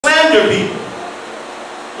slander people.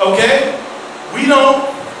 Okay? We don't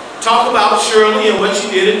talk about Shirley and what she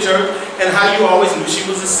did in church and how you always knew she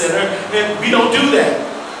was a sinner. And we don't do that.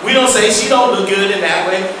 We don't say she don't look good in that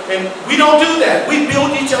way. And we don't do that. We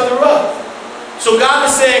build each other up. So God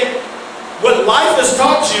is saying, what life has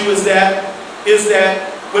taught you is that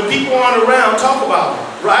when people aren't around, talk about them,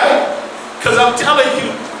 right? Because I'm telling you,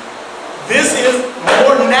 this is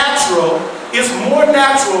more natural. It's more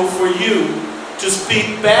natural for you to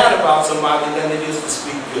speak bad about somebody than it is to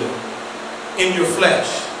speak good in your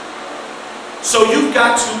flesh. So you've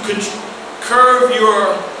got to curve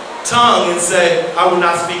your tongue and say, I will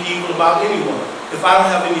not speak evil about anyone. If I don't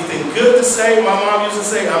have anything good to say, my mom used to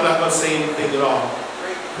say, I'm not going to say anything at all.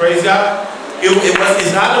 Praise God.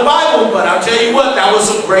 It's not in the Bible, but I'll tell you what, that was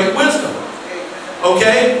some great wisdom.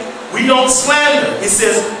 Okay? We don't slander. It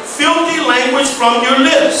says, filthy language from your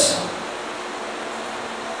lips.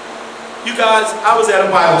 You guys, I was at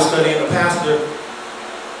a Bible study and the pastor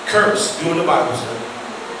cursed during the Bible study.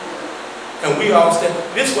 And we all said,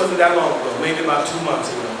 this wasn't that long ago, maybe about 2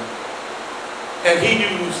 months ago. And he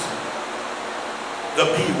used the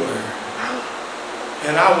B word.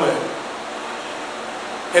 And I went.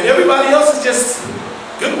 And everybody else is just,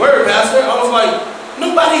 good word, Pastor. I was like,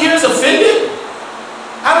 nobody here is offended.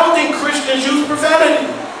 I don't think Christians use profanity.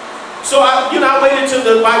 So I waited till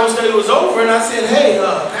the Bible study was over and I said, hey,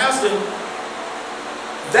 Pastor,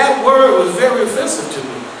 that word was very offensive to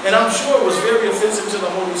me. And I'm sure it was very offensive to the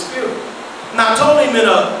Holy Spirit. And I told him in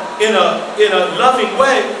a loving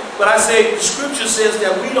way, but I say, the scripture says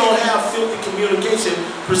that we don't have filthy communication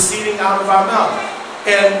proceeding out of our mouth.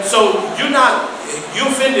 And so you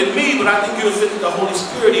offended me, but I think you offended the Holy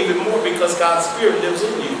Spirit even more because God's Spirit lives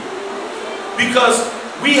in you. Because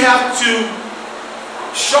we have to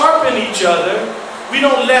sharpen each other. We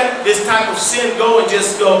don't let this type of sin go and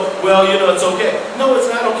just go, well, it's okay. No, it's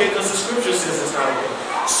not okay because the scripture says it's not okay.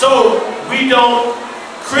 So we don't,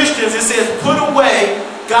 Christians, it says put away.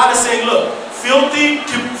 God is saying, look, filthy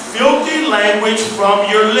language from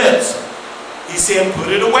your lips. He's saying put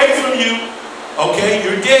it away from you. Okay,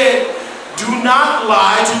 you're dead. Do not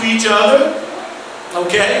lie to each other.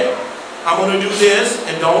 Okay, I'm going to do this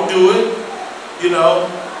and don't do it.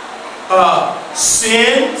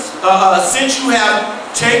 Since you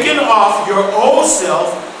have taken off your old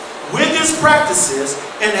self with its practices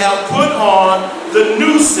and have put on the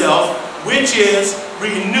new self, which is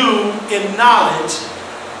renewed in knowledge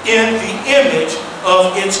in the image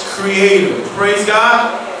of its creator. Praise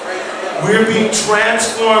God. We're being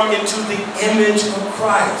transformed into the image of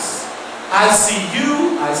Christ. I see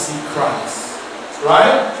you, I see Christ.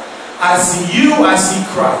 Right? I see you, I see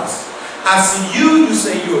Christ. I see you, you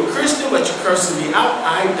say you're a Christian, but you're cursing me out.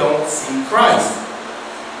 I don't see Christ.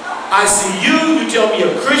 I see you, you tell me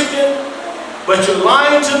you're a Christian, but you're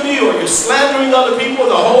lying to me or you're slandering other people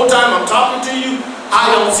the whole time I'm talking to you.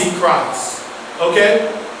 I don't see Christ.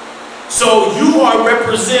 Okay? So you are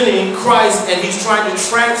representing Christ and he's trying to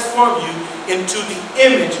transform you into the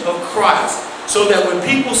image of Christ. So that when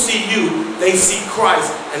people see you, they see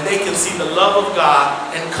Christ and they can see the love of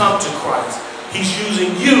God and come to Christ. He's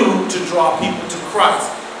using you to draw people to Christ.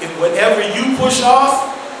 If whatever you push off,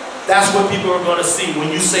 that's what people are going to see when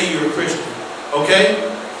you say you're a Christian. Okay?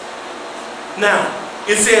 Now,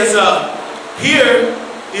 it says here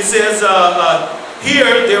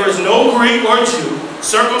there is no Greek or Jew,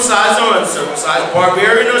 circumcised or uncircumcised,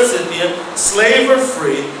 barbarian or Scythian, slave or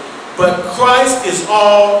free, but Christ is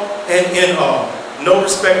all and in all, no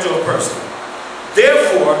respect to a person.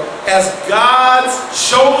 Therefore, as God's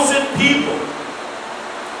chosen people,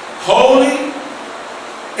 holy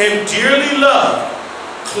and dearly loved,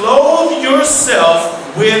 clothe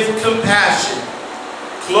yourself with compassion.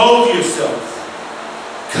 Clothe yourself.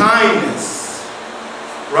 Kindness.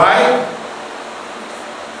 Right?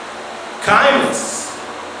 Kindness.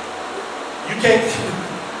 You can't...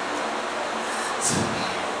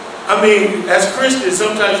 I mean, as Christians,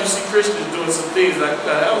 sometimes you see Christians doing some things like,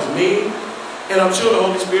 that was mean. And I'm sure the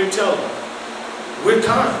Holy Spirit tells them, we're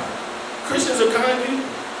kind. Christians are kind people.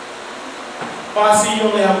 Oh, I see you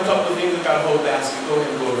only have a couple of things that got a whole basket. Go ahead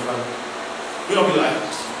and go in front of me. We don't be like,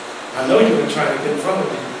 I know you've been trying to get in front of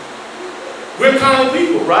me. We're kind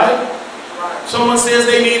people, right? Someone says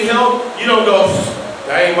they need help, you don't go,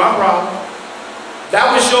 that ain't my problem.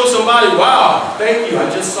 That would show somebody, wow, thank you, I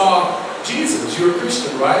just saw Jesus. You're a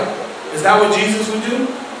Christian, right? Is that what Jesus would do?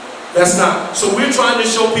 That's not. So we're trying to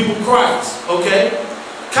show people Christ, okay?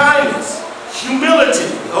 Kindness, humility,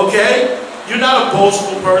 okay? You're not a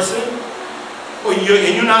boastful person.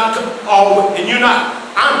 You're not,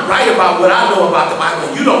 I'm right about what I know about the Bible,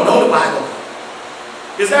 and you don't know the Bible.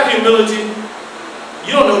 Is that humility?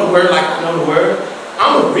 You don't know the word like I know the word.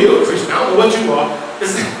 I'm a real Christian. I don't know what you are.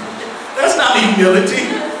 That's not humility.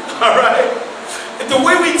 All right? And the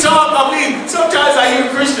way we talk, I mean, sometimes I hear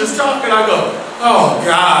Christians talk and I go, oh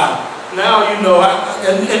God, now you know.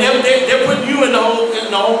 And they're putting you in the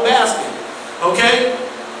whole basket. Okay?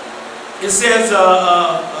 It says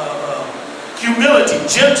humility,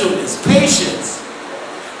 gentleness, patience.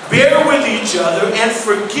 Bear with each other and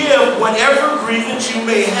forgive whatever grievance you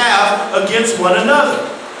may have against one another.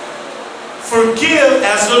 Forgive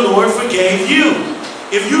as the Lord forgave you.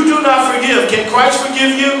 If you do not forgive, can Christ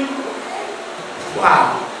forgive you?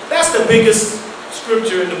 Wow. That's the biggest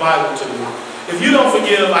scripture in the Bible to me. If you don't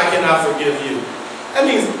forgive, I cannot forgive you. That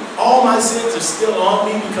means all my sins are still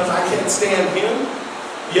on me because I can't stand him?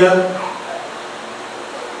 Yeah.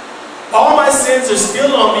 All my sins are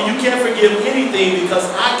still on me. You can't forgive anything because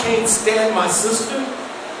I can't stand my sister.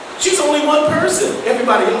 She's only one person.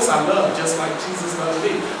 Everybody else I love just like Jesus loves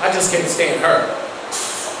me. I just can't stand her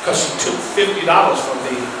because she took $50 from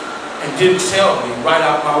me and didn't tell me right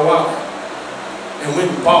out my wallet and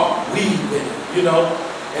went and bought weed with it, you know.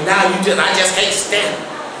 And now I just can't stand it.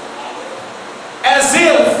 As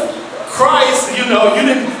if Christ, you know, you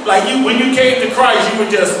didn't, like you, when you came to Christ, you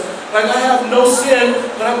were just, like, I have no sin,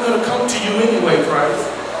 but I'm going to come to you anyway, Christ.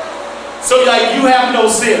 So, like, you have no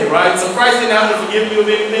sin, right? So Christ didn't have to forgive you of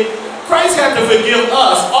anything. Christ had to forgive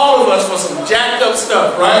us, all of us, for some jacked up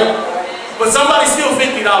stuff, right? But somebody steals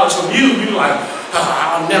 $50 from you, you're like, oh,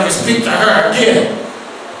 I'll never speak to her again.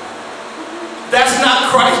 That's not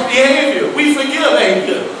Christ's behavior. We forgive, ain't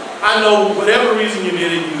you? I know whatever reason you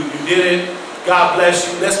did it, you did it. God bless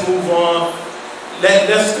you. Let's move on.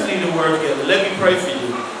 Let's study the word together. Let me pray for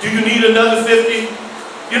you. Do you need another 50?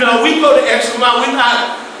 You know, we go the extra mile.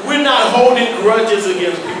 We're not holding grudges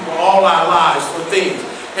against people all our lives for things.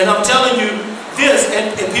 And I'm telling you this,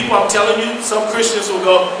 and people, I'm telling you, some Christians will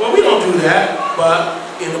go, well, we don't do that. But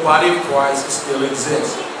in the body of Christ, it still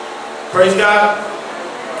exists. Praise God.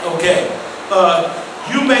 Okay.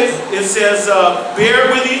 It says,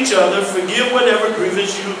 bear with each other, forgive whatever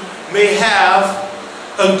grievance you may have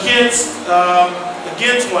against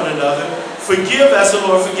one another. Forgive as the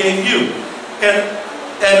Lord forgave you.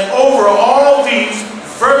 And over all these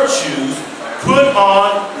virtues, put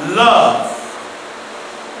on love,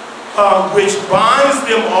 which binds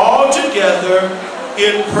them all together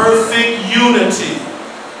in perfect unity.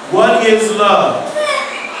 What is love?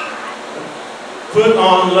 Put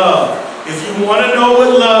on love. If you want to know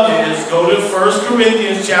what love is, go to 1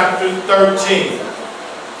 Corinthians chapter 13.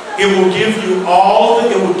 It will give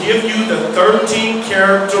you the 13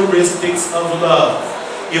 characteristics of love.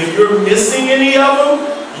 If you're missing any of them,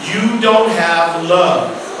 you don't have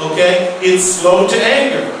love. Okay? It's slow to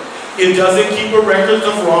anger. It doesn't keep a record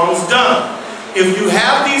of wrongs done. If you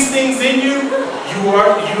have these things in you, you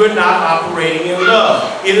are not operating in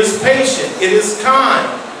love. It is patient. It is kind.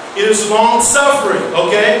 It is long-suffering.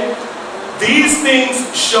 Okay? These things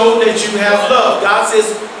show that you have love. God says,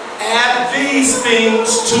 add these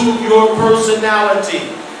things to your personality.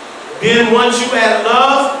 Then once you add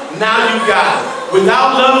love, now you got it.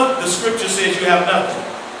 Without love, the scripture says you have nothing.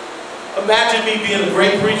 Imagine me being a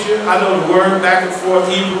great preacher. I know the word back and forth,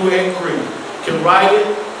 Hebrew and Greek. Can write it,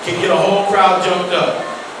 can get a whole crowd jumped up.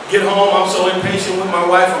 Get home, I'm so impatient with my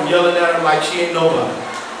wife, I'm yelling at her like she ain't nobody.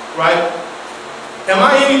 Right? Am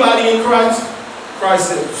I anybody in Christ? Christ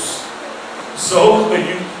says, so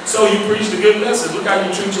you preach the good message. Look how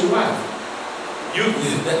you treat your wife.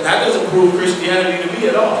 That doesn't prove Christianity to me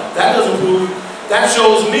at all. That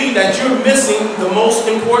shows me that you're missing the most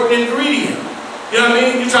important ingredient. You know what I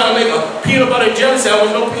mean? You're trying to make a peanut butter and jelly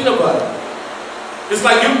sandwich with no peanut butter. It's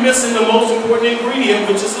like you're missing the most important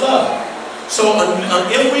ingredient, which is love. So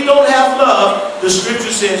if we don't have love, the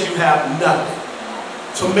scripture says you have nothing.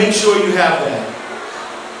 So make sure you have that.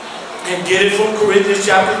 And get it from Corinthians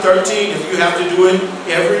chapter 13 if you have to do it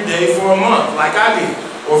every day for a month, like I did,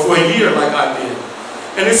 or for a year, like I did.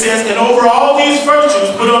 And it says, and over all these virtues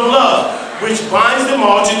put on love, which binds them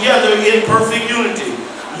all together in perfect unity.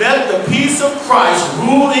 Let the peace of Christ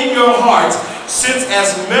rule in your hearts, since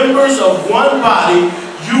as members of one body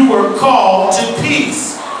you were called to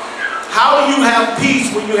peace. How do you have peace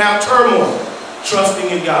when you have turmoil? Trusting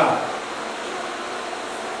in God.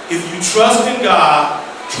 If you trust in God,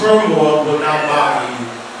 turmoil will not bother you,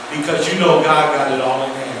 because you know God got it all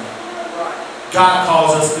in hand. God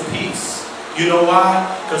calls us to peace. You know why?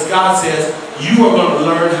 Because God says you are going to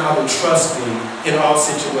learn how to trust me in all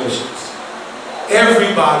situations.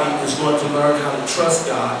 Everybody is going to learn how to trust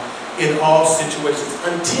God in all situations.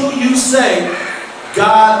 Until you say,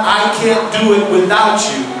 God, I can't do it without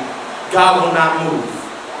you, God will not move.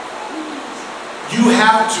 You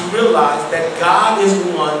have to realize that God is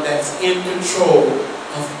the one that's in control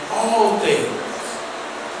of all things.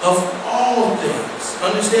 Of all things.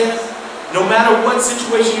 Understand? No matter what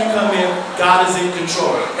situation you come in, God is in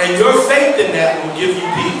control. And your faith in that will give you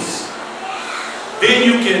peace. Then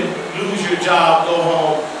you can lose your job, go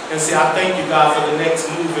home, and say, I thank you, God, for the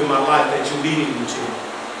next move in my life that you're leading me to.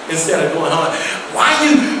 Instead of going home, why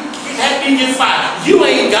you had me get fired? You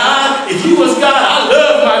ain't God. If you was God, I love